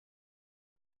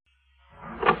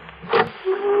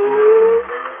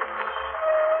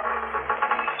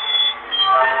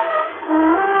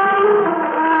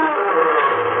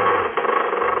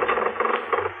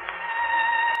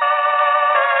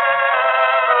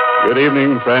Good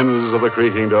evening, friends of the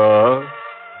creaking door.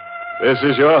 This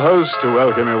is your host to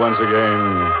welcome you once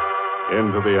again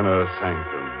into the inner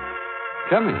sanctum.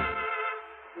 Come in.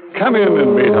 Come in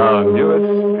and meet our newest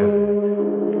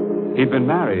guest. He'd been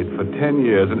married for 10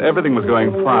 years, and everything was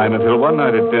going fine until one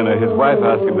night at dinner, his wife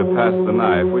asked him to pass the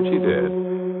knife, which he did,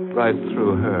 right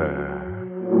through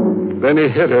her. Then he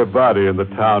hit her body in the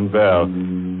town bell.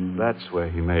 That's where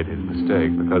he made his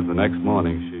mistake, because the next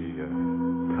morning she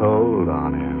told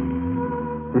on him.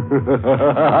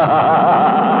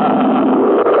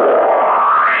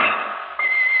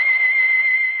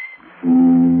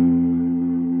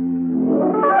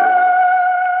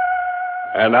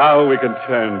 And now we can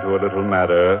turn to a little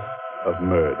matter of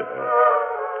murder.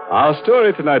 Our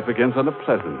story tonight begins on a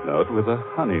pleasant note with a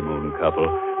honeymoon couple.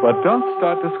 But don't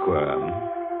start to squirm.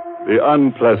 The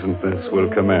unpleasantness will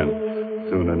commence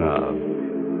soon enough.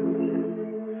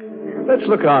 Let's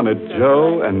look on at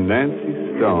Joe and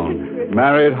Nancy Stone,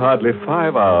 married hardly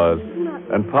 5 hours,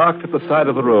 and parked at the side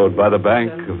of the road by the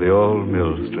bank of the old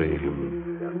mill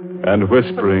stream, and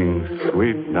whispering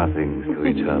sweet nothings to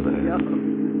each other.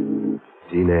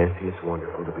 Gee, Nancy, it's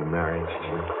wonderful to be married.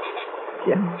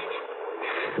 Yeah.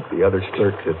 If the other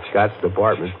clerks at Scott's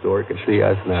department store could see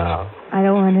us now. I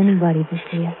don't want anybody to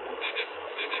see us.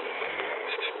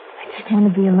 I just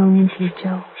want to be alone with you,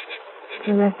 Joe,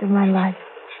 for the rest of my life.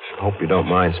 I hope you don't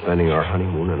mind spending our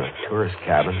honeymoon in a tourist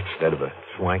cabin instead of a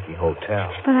swanky hotel.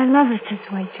 But I love it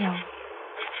this way, Joe.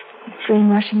 The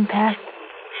stream rushing past,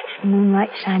 the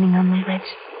moonlight shining on the bridge,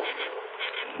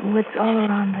 the woods all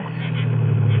around us.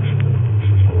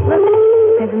 Look,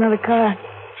 there's another car.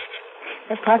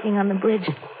 They're parking on the bridge.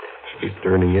 He's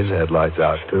turning his headlights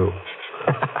out, too.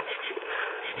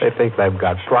 They think they've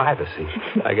got privacy.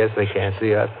 I guess they can't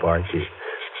see us parking.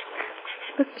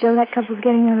 Look, Joe, that couple's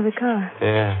getting out of the car.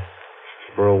 Yeah,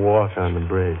 for a walk on the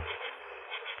bridge.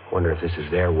 Wonder if this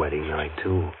is their wedding night,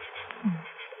 too.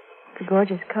 It's a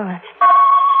gorgeous car.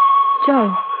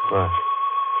 Joe. What?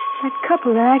 That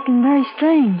couple, they're acting very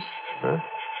strange. Huh?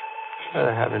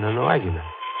 They're having an argument.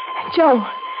 Joe,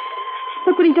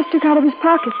 look what he just took out of his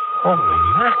pocket. Holy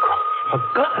mackerel. A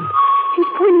gun. He's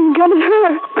pointing a gun at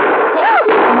her.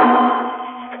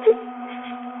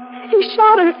 He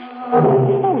shot her.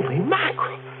 Holy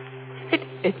mackerel.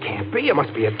 It can't be. It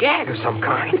must be a gag of some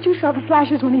kind. But you saw the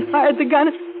flashes when he fired the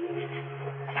gun.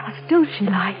 How still she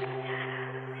lies.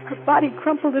 Her body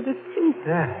crumpled at his feet.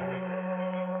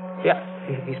 Yeah,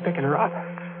 he's picking her up.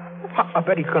 I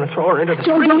bet he's going to throw her into the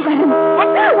Joe, street. don't let him.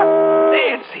 What?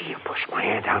 Nancy, you pushed my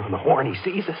hand down on the horn. He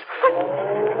sees us.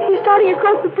 He's starting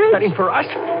across the bridge. Heading for us.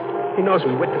 He knows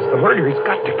we witnessed the murder. He's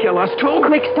got to kill us, too.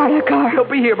 Quick, start our car. He'll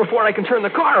be here before I can turn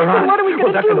the car around. What are we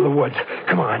going to do? We'll duck into the woods.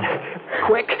 Come on.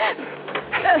 Quick.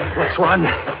 Let's run.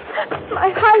 My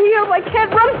high heels, I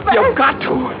can't run fast. You've got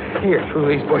to. Here,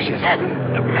 through these bushes.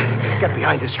 Get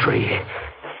behind this tree.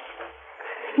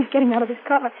 He's getting out of his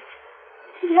car.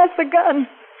 He has the gun.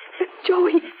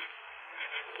 Joey,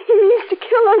 he means to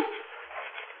kill us.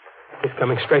 He's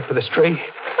coming straight for this tree.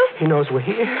 He knows we're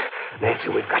here. Nancy,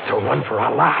 we've got to run for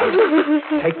our lives.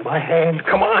 Take my hand.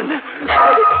 Come on.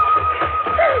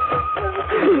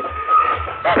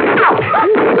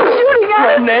 Shooting at us.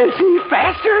 Run, Nancy.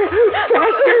 Faster.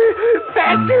 Faster.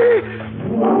 Faster.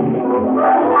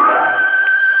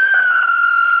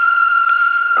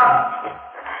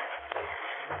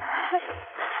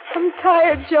 I'm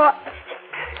tired, Joe.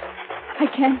 I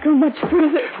can't go much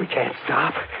further. We can't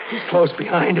stop. He's close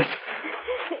behind us.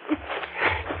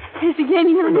 Is he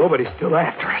gaining on us? Nobody's still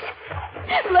after us.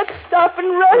 Let's stop and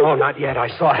run. Oh, not yet. I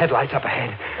saw headlights up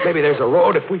ahead. Maybe there's a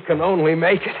road if we can only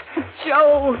make it.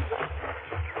 Joe,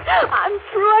 I'm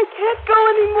through. I can't go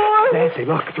anymore. Nancy,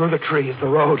 look. Through the tree is the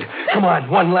road. Come on.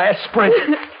 One last sprint.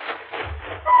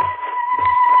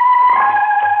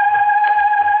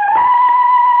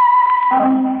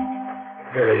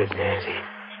 Here it is, Nancy.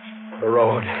 The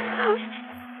road.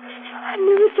 I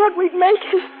never thought we'd make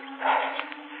it.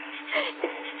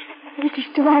 Is he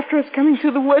still after us coming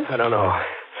through the woods? I don't know.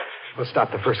 We'll stop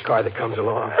the first car that comes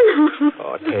along.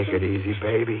 Oh, take it easy,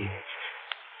 baby.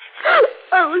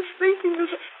 I was thinking of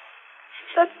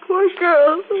that poor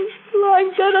girl who's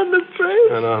lying dead on the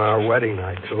bridge. And on our wedding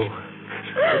night, too.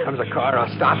 Here comes a car.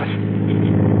 I'll stop it.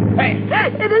 Hey!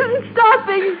 It isn't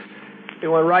stopping. It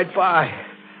went right by.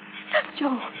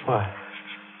 Joe. What?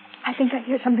 I think I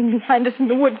hear something behind us in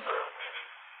the woods.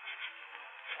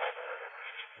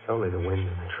 Only the wind in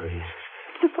the trees.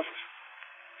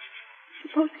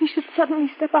 Suppose he should suddenly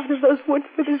step out of those woods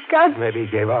with his gun. Maybe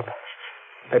he gave up.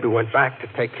 Maybe went back to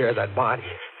take care of that body.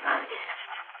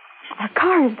 Our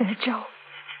car is there, Joe.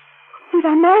 We with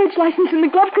our marriage license in the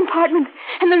glove compartment.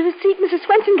 And there's a receipt Mrs.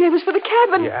 Swenson gave us for the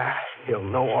cabin. Yeah, he'll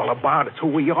know all about us, who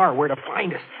we are, where to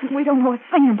find us. We don't know a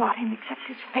thing about him except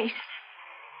his face.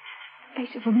 The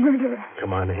face of a murderer.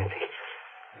 Come on, Nancy.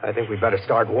 I think we'd better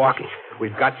start walking.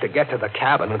 We've got to get to the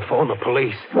cabin and phone the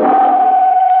police.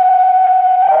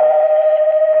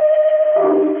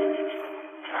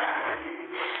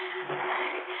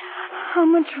 How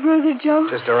much further, Joe?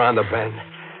 Just around the bend.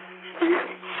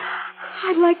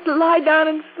 I'd like to lie down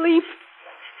and sleep.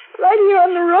 Right here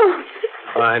on the road.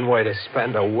 Fine way to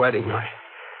spend a wedding night.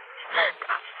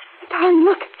 Darling,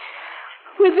 look.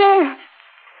 We're there.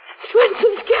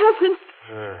 Swenson's cabin.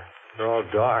 They're all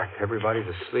dark. Everybody's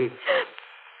asleep.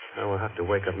 Now we'll have to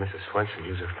wake up Mrs. Swenson,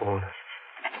 use her phone.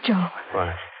 Joe.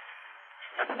 What?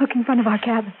 Look in front of our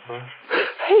cabin. Huh?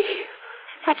 Hey,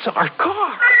 that's our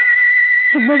car.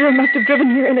 The murderer must have driven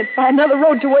here in it by another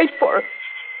road to wait for us.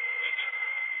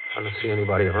 I don't see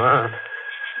anybody around.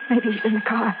 Maybe he's in the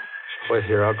car. Wait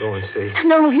here, I'll go and see.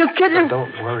 No, he'll kill him.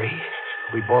 Don't worry.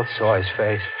 We both saw his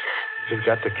face. He's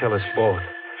got to kill us both.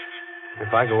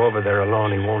 If I go over there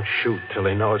alone, he won't shoot till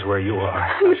he knows where you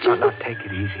are. Now, take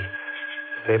it easy.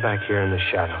 Stay back here in the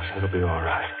shadows. It'll be all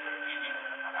right.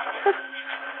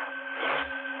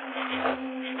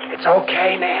 It's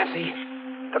okay, Nancy.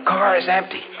 The car is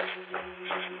empty.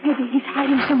 Maybe he's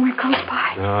hiding somewhere close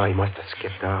by. No, he must have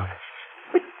skipped out.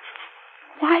 But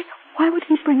why would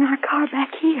he bring our car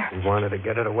back here? He wanted to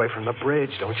get it away from the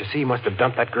bridge. Don't you see? He must have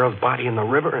dumped that girl's body in the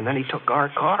river, and then he took our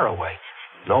car away.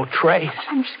 No trace.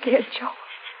 I'm scared, Joe.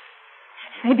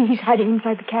 Maybe he's hiding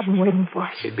inside the cabin waiting for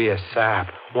us. He'd be a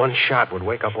sap. One shot would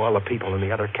wake up all the people in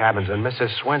the other cabins, and Mrs.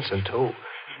 Swenson, too.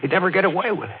 He'd never get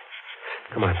away with it.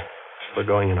 Come on. We're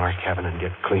going in our cabin and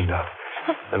get cleaned up.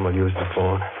 Then we'll use the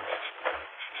phone.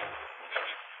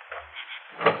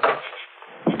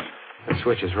 The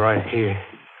switch is right here.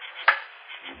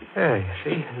 Hey,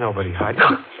 see? Nobody hiding.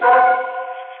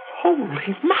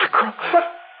 Holy mackerel.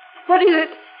 What is it?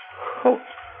 Oh,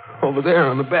 over there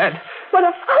on the bed. What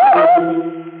a...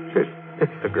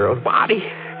 It's the girl's body.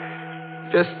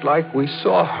 Just like we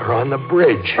saw her on the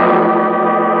bridge.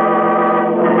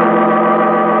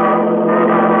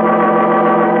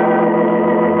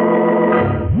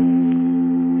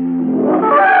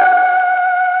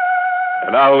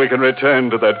 And now we can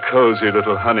return to that cozy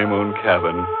little honeymoon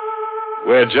cabin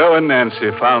where Joe and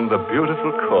Nancy found the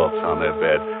beautiful corpse on their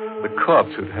bed. The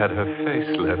corpse who'd had her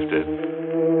face lifted.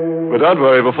 But don't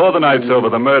worry, before the night's over,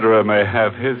 the murderer may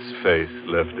have his face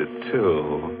lifted,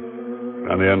 too.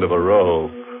 On the end of a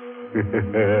rope.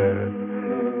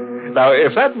 Now,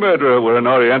 if that murderer were an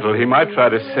Oriental, he might try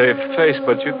to save face,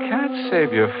 but you can't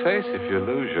save your face if you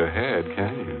lose your head,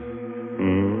 can you?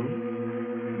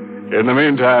 In the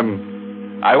meantime,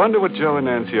 I wonder what Joe and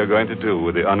Nancy are going to do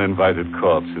with the uninvited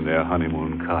corpse in their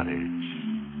honeymoon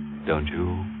cottage. Don't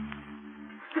you?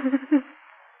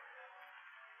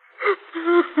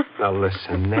 Now,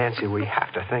 listen, Nancy, we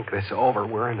have to think this over.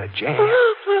 We're in a jam.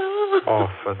 Oh,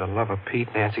 for the love of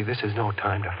Pete, Nancy, this is no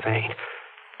time to faint.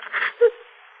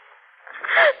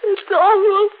 It's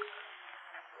awful.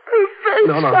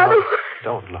 No.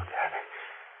 Don't look at her.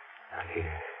 Not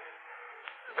here.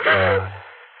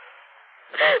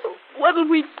 What'll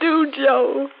we do,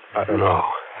 Joe? I don't know.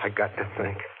 I got to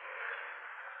think.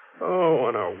 Oh,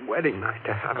 on our wedding night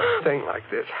to have a thing like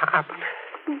this happen.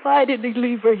 Why did he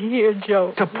leave her here,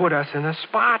 Joe? To put us in a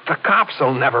spot. The cops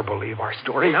will never believe our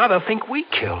story. Now they'll think we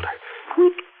killed her.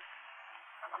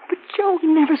 But, Joe, we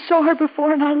never saw her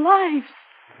before in our lives.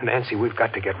 Nancy, we've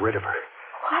got to get rid of her.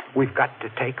 What? We've got to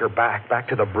take her back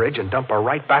to the bridge and dump her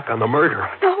right back on the murderer.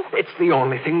 No. It's the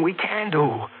only thing we can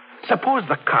do. Suppose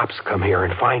the cops come here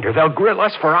and find her. They'll grill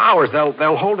us for hours.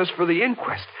 They'll hold us for the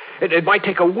inquest. It might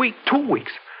take a week, 2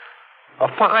 weeks. A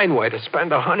fine way to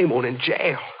spend a honeymoon in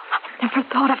jail. I never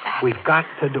thought of that. We've got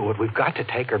to do it. We've got to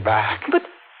take her back. But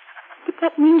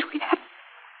that means we have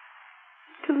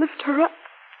to lift her up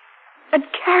and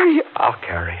carry her. I'll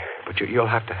carry her, but you'll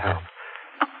have to help.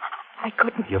 I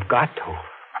couldn't. You've got to.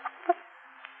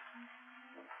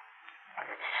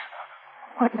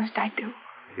 What must I do?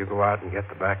 You go out and get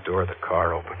the back door of the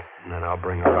car open, and then I'll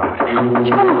bring her out.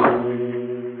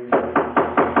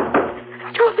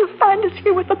 Joe, they'll find us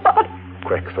here with the body.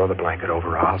 Quick, throw the blanket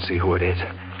over her. I'll see who it is.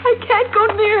 I can't go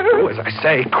near her. Do as I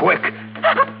say, quick.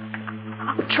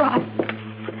 I'll try.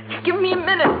 Give me a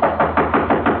minute.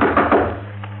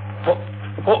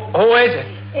 Who is it?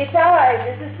 It's ours,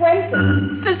 Mrs.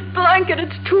 Swenson. This blanket,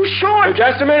 it's too short.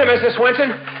 Just a minute, Mrs.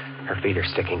 Swenson. Her feet are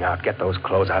sticking out. Get those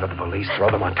clothes out of the valise. Throw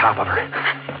them on top of her.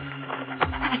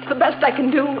 That's the best I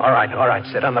can do. All right.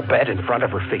 Sit on the bed in front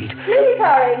of her feet. Please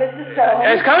hurry, Mrs. Stone.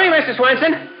 It's coming, Mrs.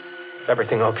 Swenson. Is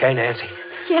everything okay, Nancy?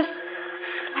 Yes.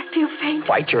 I feel faint.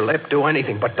 Bite your lip, do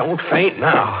anything, but don't faint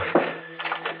now.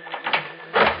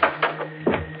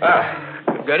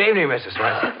 Good evening, Mrs.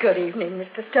 Swenson. Good evening,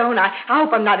 Mr. Stone. I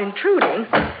hope I'm not intruding.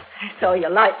 I saw your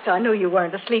light, so I knew you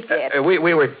weren't asleep yet.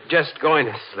 We were just going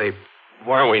to sleep,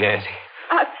 weren't we, Nancy?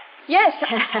 Yes.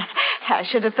 I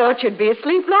should have thought you'd be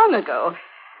asleep long ago.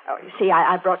 Oh, you see,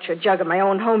 I brought you a jug of my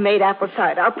own homemade apple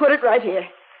cider. I'll put it right here.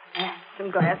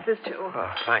 Some glasses, too.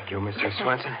 Oh, thank you, Mrs.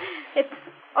 Swenson. It's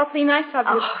awfully nice of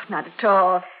you. Oh, not at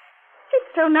all.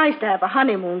 It's so nice to have a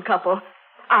honeymoon couple.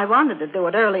 I wanted to do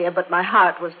it earlier, but my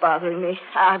heart was bothering me.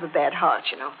 I have a bad heart,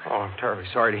 you know. Oh, I'm terribly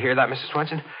sorry to hear that, Mrs.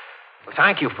 Swenson. Well,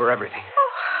 thank you for everything.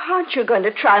 Oh, aren't you going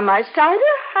to try my cider?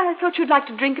 I thought you'd like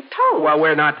to drink it toast. Well,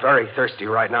 we're not very thirsty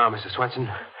right now, Mrs. Swenson.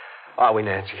 Are we,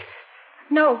 Nancy?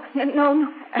 No.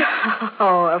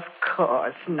 Oh, of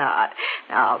course not.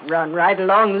 Now, I'll run right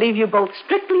along and leave you both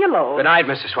strictly alone. Good night,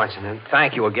 Mrs. Swenson, and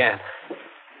thank you again.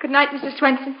 Good night, Mrs.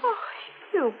 Swenson. Oh,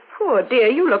 you poor dear.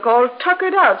 You look all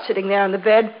tuckered out sitting there on the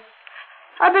bed.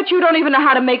 I bet you don't even know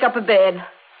how to make up a bed.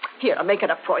 Here, I'll make it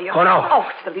up for you. Oh, no. Oh,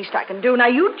 it's the least I can do. Now,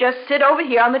 you just sit over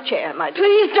here on the chair, my dear.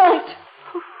 Please don't.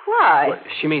 Why? Well,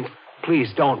 she means,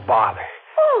 please don't bother.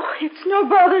 Oh, it's no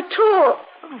bother at all.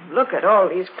 Oh, look at all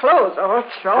these clothes all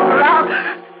thrown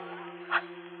around.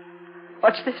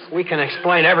 What's this? We can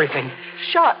explain everything.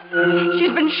 Shot.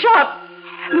 She's been shot.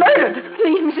 Murdered.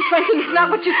 Please, Mrs. Swenson, it's not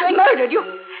what you think. Murdered. You're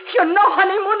no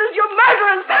honeymooners. You're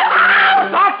murderers.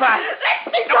 Stop that.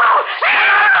 Let me go.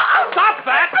 Stop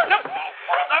that.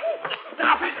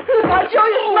 Stop it. I'll show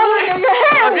you smuggling in your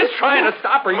hand. I'm just trying to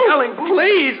stop her yelling.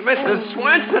 Please, Mrs.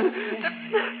 Swenson.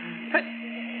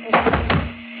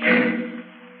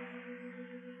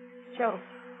 Joe,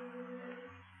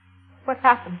 what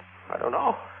happened? I don't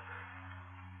know.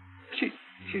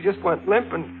 She just went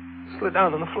limp and slid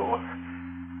down on the floor.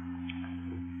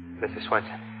 Mrs.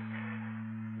 Swenson.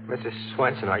 Mrs.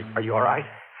 Swenson, are you all right?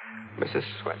 Mrs.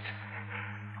 Swenson.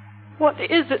 What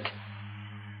is it?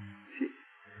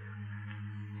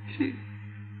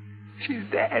 She's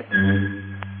dead.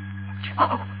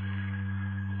 Joe,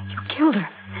 you killed her.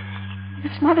 You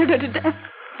smothered her to death.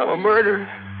 I'm a murderer.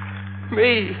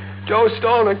 Me, Joe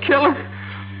Stone, a killer.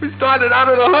 We started out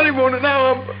on a honeymoon and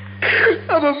now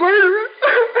I'm a murderer.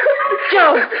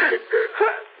 Joe!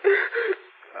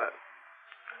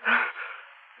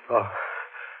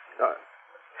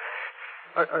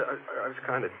 I was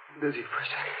kind of dizzy for a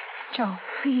second. Joe,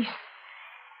 please.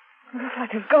 You look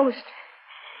like a ghost.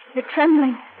 You're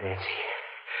trembling. Nancy,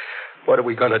 what are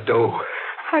we going to do?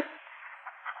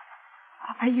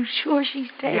 Are you sure she's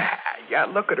dead? Yeah,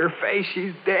 look at her face.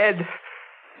 She's dead.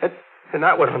 And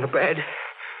that one on the bed.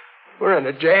 We're in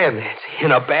a jam, Nancy.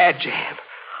 In a bad jam.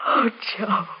 Oh,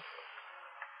 Joe.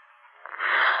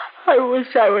 I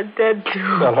wish I were dead,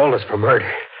 too. They'll hold us for murder.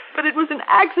 But it was an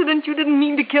accident. You didn't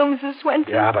mean to kill Mrs.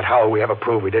 Swenson. Yeah, but how will we ever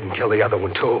prove we didn't kill the other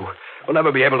one, too? We'll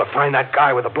never be able to find that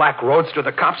guy with the black roadster.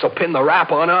 The cops will pin the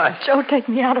rap on us. Joe, take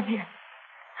me out of here.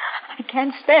 I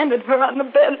can't stand it. Her on the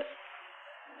bed.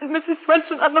 And Mrs.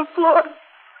 Swenson on the floor.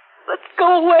 Let's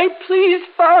go away, please,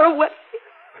 far away.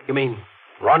 You mean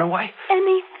run away?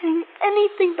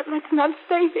 Anything, but let's not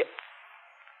stay here.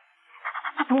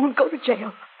 I won't go to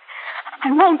jail.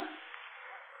 I won't.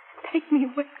 Take me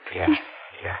away. Yeah.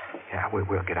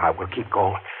 We'll get out. We'll keep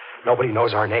going. Nobody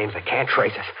knows our names. They can't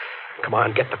trace us. Come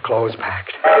on, get the clothes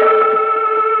packed.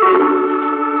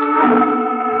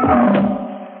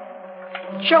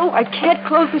 Joe, I can't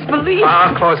close this valise.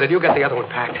 I'll close it. You get the other one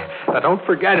packed. Now, don't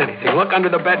forget anything. Look under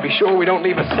the bed. Be sure we don't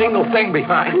leave a single thing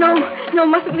behind. No,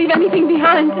 mustn't leave anything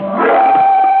behind.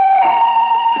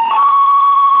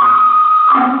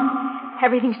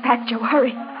 Everything's packed, Joe.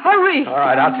 Hurry. All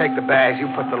right, I'll take the bags. You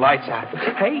put the lights out.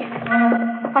 Hey.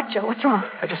 What, Joe? What's wrong?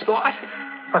 I just thought.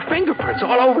 Our fingerprints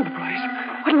all over the place.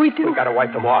 What do we do? We've got to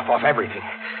wipe them off everything.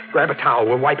 Grab a towel.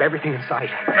 We'll wipe everything in sight.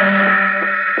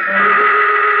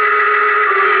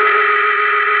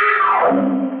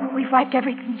 We've wiped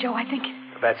everything, Joe, I think.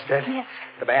 The bedstead? Yes.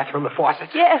 The bathroom, the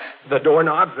faucets? Yes. The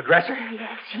doorknobs, the dresser?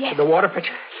 Yes. The water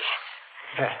pitcher?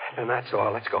 Yes. And that's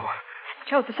all. Let's go.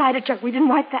 Joe, the cider jug. We didn't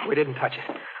wipe that. We didn't touch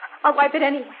it. I'll wipe it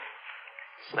anyway.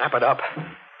 Snap it up.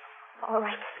 All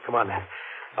right. Come on, then.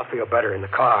 I'll feel better in the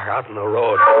car, out on the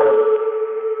road.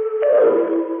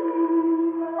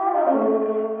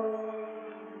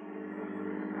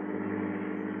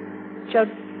 Joe,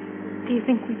 do you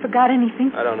think we forgot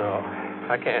anything? I don't know.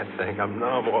 I can't think. I'm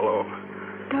numb all over.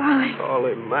 Darling.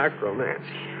 Holy mackerel,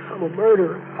 Nancy. I'm a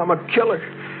murderer. I'm a killer.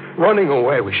 Running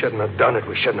away. We shouldn't have done it.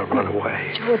 We shouldn't have run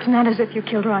away. Joe, it's not as if you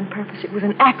killed her on purpose. It was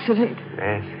an accident.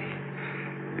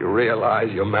 Nancy, you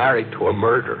realize you're married to a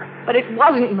murderer. But it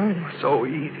wasn't murder. So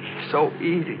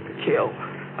easy to kill.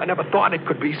 I never thought it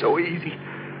could be so easy.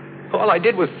 All I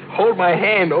did was hold my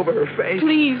hand over her face.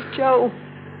 Please, Joe.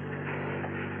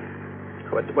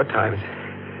 What time is it?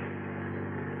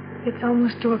 It's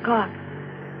almost 2 o'clock.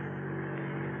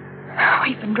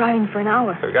 We've been driving for an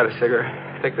hour. Have you got a cigarette?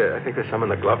 I think there's some in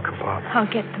the glove compartment. I'll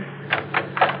get them.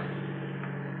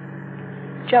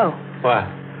 Joe. What?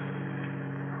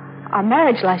 Our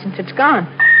marriage license, it's gone.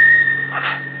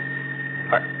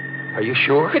 Are you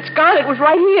sure? It's gone. It was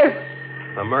right here.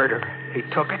 The murder. He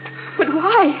took it. But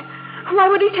why? Why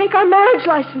would he take our marriage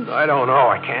license? I don't know.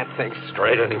 I can't think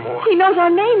straight anymore. He knows our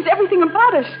names, everything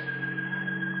about us.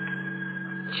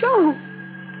 Joe,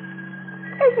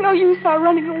 there's no use our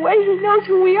running away. He knows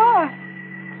who we are.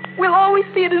 We'll always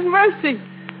be at his mercy.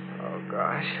 Oh,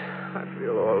 gosh. I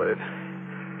feel all it.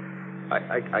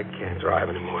 I can't drive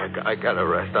anymore. I gotta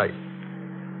rest. I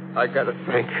gotta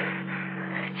think.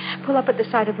 Pull up at the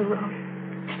side of the road.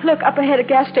 Look, up ahead, a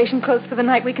gas station closed for the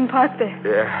night. We can park there.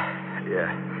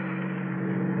 Yeah.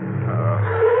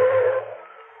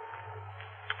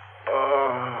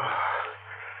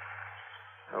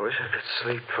 I wish I could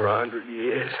sleep for 100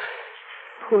 years.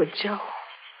 Poor Joe.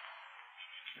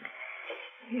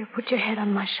 Here, put your head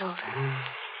on my shoulder.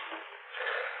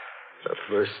 The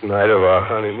first night of our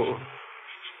honeymoon.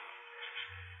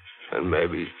 And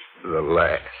maybe the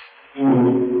last.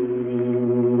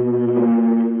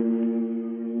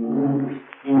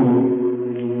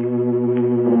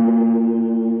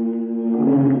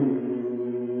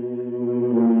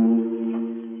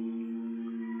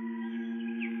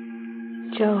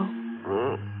 Joe.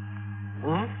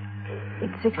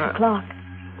 It's 6 o'clock.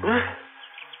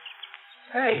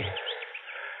 Hey.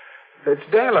 It's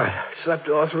daylight. I slept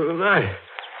all through the night.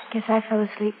 I guess I fell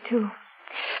asleep, too.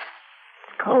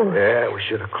 It's cold. Yeah, we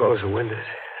should have closed the windows.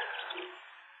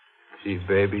 Gee,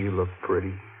 baby, you look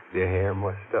pretty. Your hair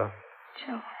mussed up.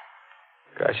 Joe.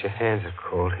 Gosh, your hands are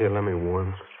cold. Here, let me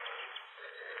warm them.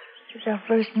 This is our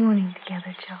first morning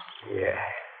together, Joe.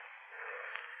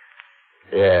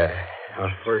 Yeah,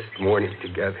 our first morning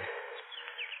together.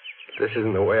 This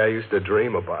isn't the way I used to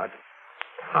dream about.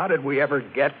 How did we ever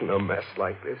get in a mess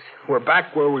like this? We're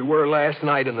back where we were last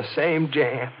night in the same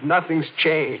jam. Nothing's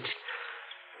changed.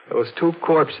 Those 2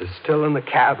 corpses still in the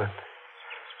cabin.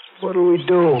 What do we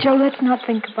do? Joe, let's not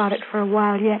think about it for a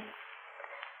while yet.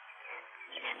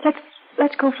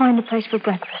 Let's go find a place for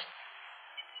breakfast.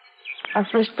 Our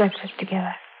first breakfast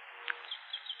together.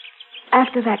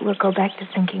 After that, we'll go back to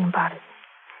thinking about it.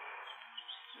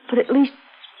 But at least,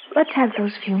 let's have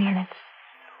those few minutes.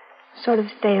 Sort of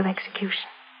stay of execution.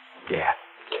 Yeah.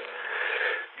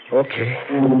 Okay.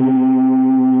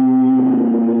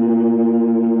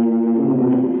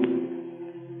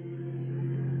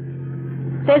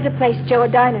 There's a place, Joe, a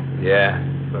diner. Yeah,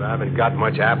 but I haven't got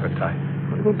much appetite.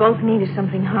 What we both need is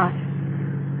something hot.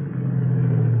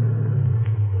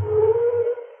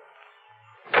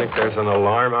 Think there's an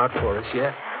alarm out for us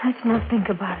yet? Let's not think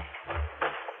about it.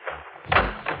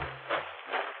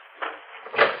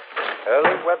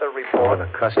 Early weather report. The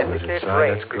customers indicates inside.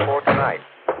 rain That's good. before tonight.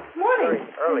 Morning.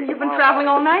 Early You've been traveling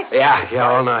all night? Yeah,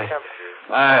 all night.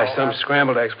 Some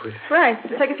scrambled eggs, please. Right.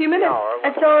 It'll take a few minutes.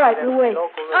 That's all right. We'll wait.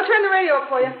 I'll turn the radio up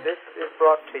for you. This is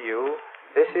brought to you.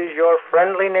 This is your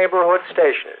friendly neighborhood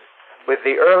station with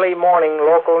the early morning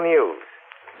local news.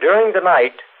 During the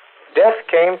night, death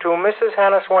came to Mrs.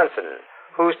 Hannah Swenson,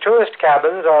 whose tourist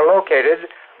cabins are located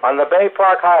on the Bay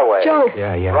Park Highway. Joe.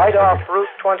 Yeah. Right off Route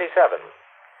 27.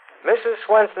 Mrs.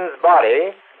 Swenson's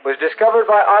body was discovered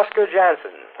by Oscar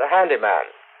Jansen, the handyman,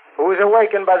 who was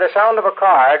awakened by the sound of a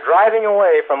car driving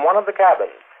away from one of the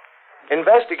cabins.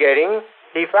 Investigating,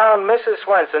 he found Mrs.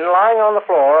 Swenson lying on the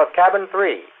floor of cabin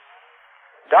 3.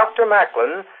 Dr.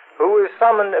 Macklin, who was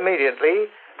summoned immediately,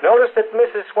 noticed that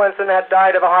Mrs. Swenson had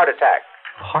died of a heart attack.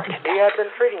 A heart attack? He had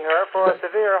been treating her for a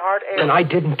severe heart ailment. Then I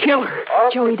didn't kill her.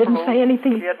 Joey didn't say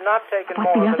anything He had not taken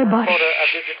about more the than other a body. quota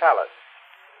of digitalis.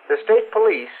 The state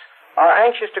police are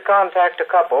anxious to contact a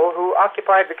couple who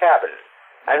occupied the cabin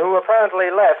and who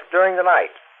apparently left during the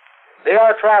night. They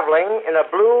are traveling in a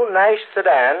blue Nash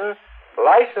sedan,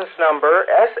 license number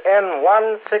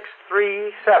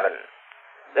SN1637.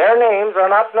 Their names are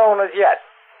not known as yet,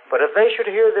 but if they should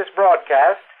hear this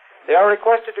broadcast, they are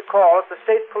requested to call at the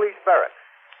state police barracks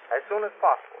as soon as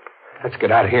possible. Let's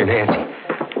get out of here, Nancy.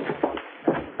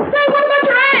 Say, what about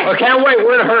your eggs? I can't wait.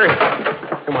 We're in a hurry.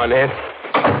 Come on, Nancy.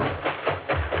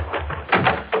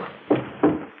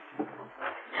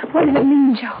 What does it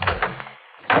mean, Joe?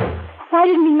 Why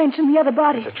didn't he mention the other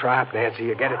body? It's a trap, Nancy.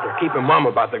 You get it? They're keeping mum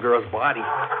about the girl's body.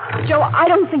 Joe, I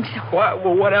don't think so. What?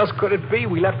 Well, what else could it be?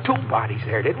 We left 2 bodies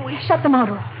there, didn't we? Shut the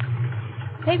motor off.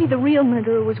 Maybe the real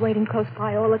murderer was waiting close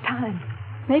by all the time.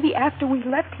 Maybe after we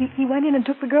left, he went in and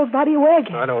took the girl's body away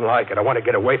again. I don't like it. I want to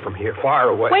get away from here, far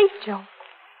away. Wait, Joe.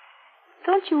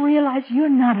 Don't you realize you're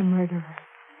not a murderer?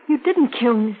 You didn't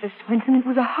kill Mrs. Swenson. It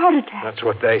was a heart attack. That's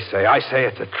what they say. I say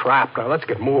it's a trap. Now, let's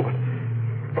get moving.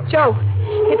 Joe,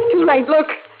 it's too late. Look.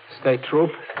 State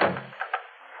troop?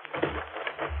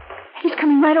 He's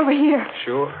coming right over here.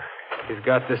 Sure. He's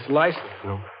got this license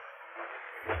number.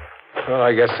 Well,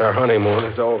 I guess our honeymoon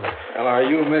is over. Well, are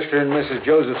you Mr. and Mrs.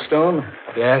 Joseph Stone?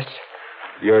 Yes?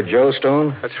 You're Joe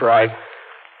Stone? That's right.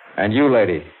 And you,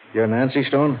 lady, you're Nancy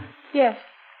Stone? Yes.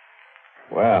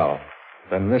 Well,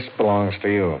 then this belongs to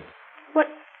you.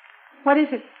 What is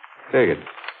it? Take it.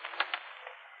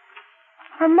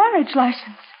 Her marriage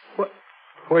license.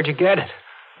 Where'd you get it?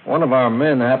 One of our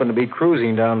men happened to be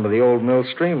cruising down by the old mill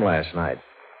stream last night.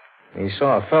 He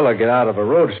saw a fella get out of a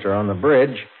roadster on the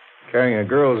bridge carrying a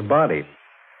girl's body.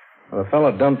 Well, the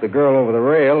fella dumped the girl over the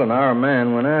rail, and our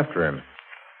man went after him.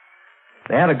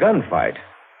 They had a gunfight,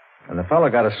 and the fella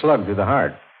got a slug through the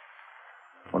heart.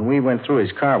 When we went through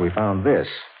his car, we found this.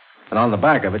 And on the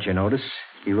back of it, you notice,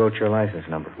 he wrote your license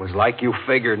number. It was like you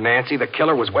figured, Nancy. The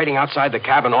killer was waiting outside the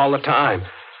cabin all the time.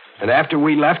 And after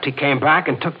we left, he came back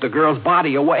and took the girl's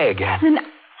body away again. And,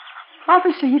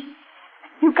 officer,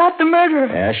 you got the murderer.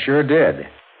 Yeah, sure did.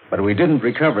 But we didn't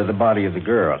recover the body of the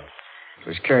girl. It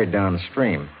was carried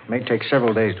downstream. It may take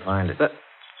several days to find it.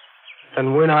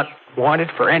 And we're not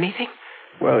wanted for anything?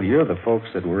 Well, you're the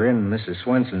folks that were in Mrs.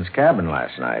 Swenson's cabin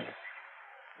last night.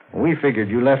 We figured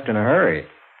you left in a hurry.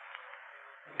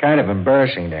 Kind of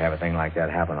embarrassing to have a thing like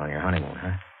that happen on your honeymoon,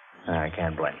 huh? I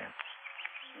can't blame you.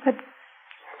 But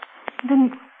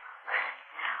then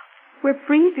we're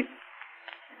free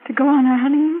to go on our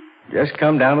honeymoon? Just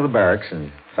come down to the barracks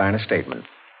and sign a statement.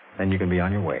 Then you can be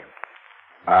on your way.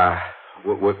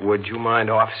 Would you mind,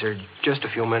 officer, just a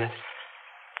few minutes?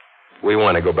 We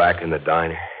want to go back in the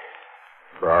diner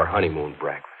for our honeymoon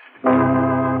breakfast.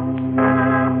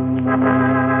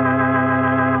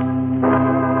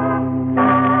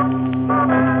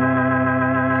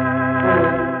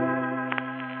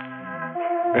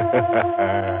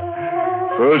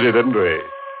 Fooled you, didn't we?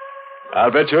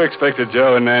 I'll bet you expected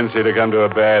Joe and Nancy to come to a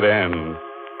bad end.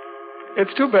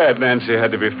 It's too bad Nancy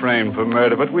had to be framed for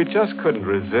murder, but we just couldn't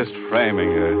resist framing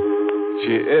her.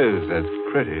 She is as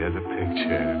pretty as a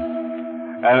picture.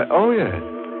 And, oh,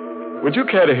 yes. Would you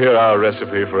care to hear our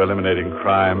recipe for eliminating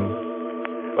crime?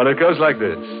 Well, it goes like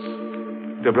this.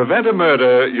 To prevent a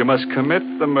murder, you must commit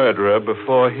the murderer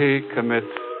before he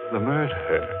commits the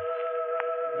murder.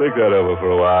 Think that over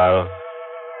for a while,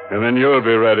 and then you'll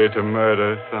be ready to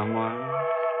murder someone.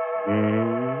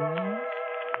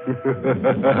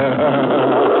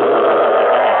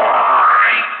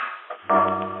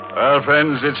 Well,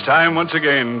 friends, it's time once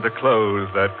again to close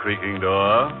that creaking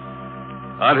door.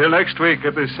 Until next week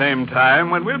at the same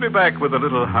time, when we'll be back with a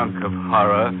little hunk of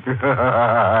horror.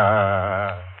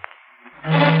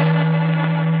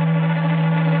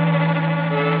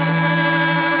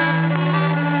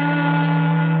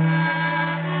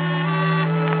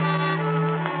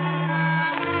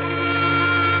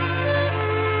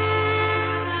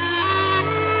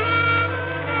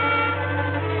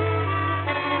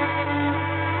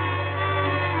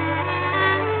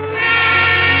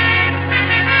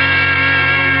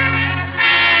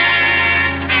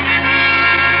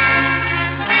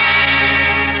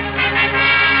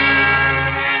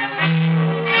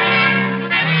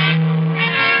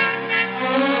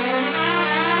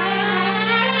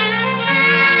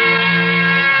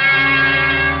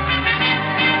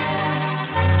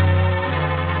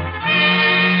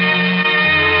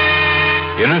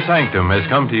 Inner Sanctum has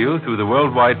come to you through the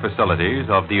worldwide facilities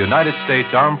of the United States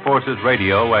Armed Forces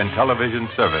Radio and Television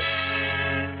Service.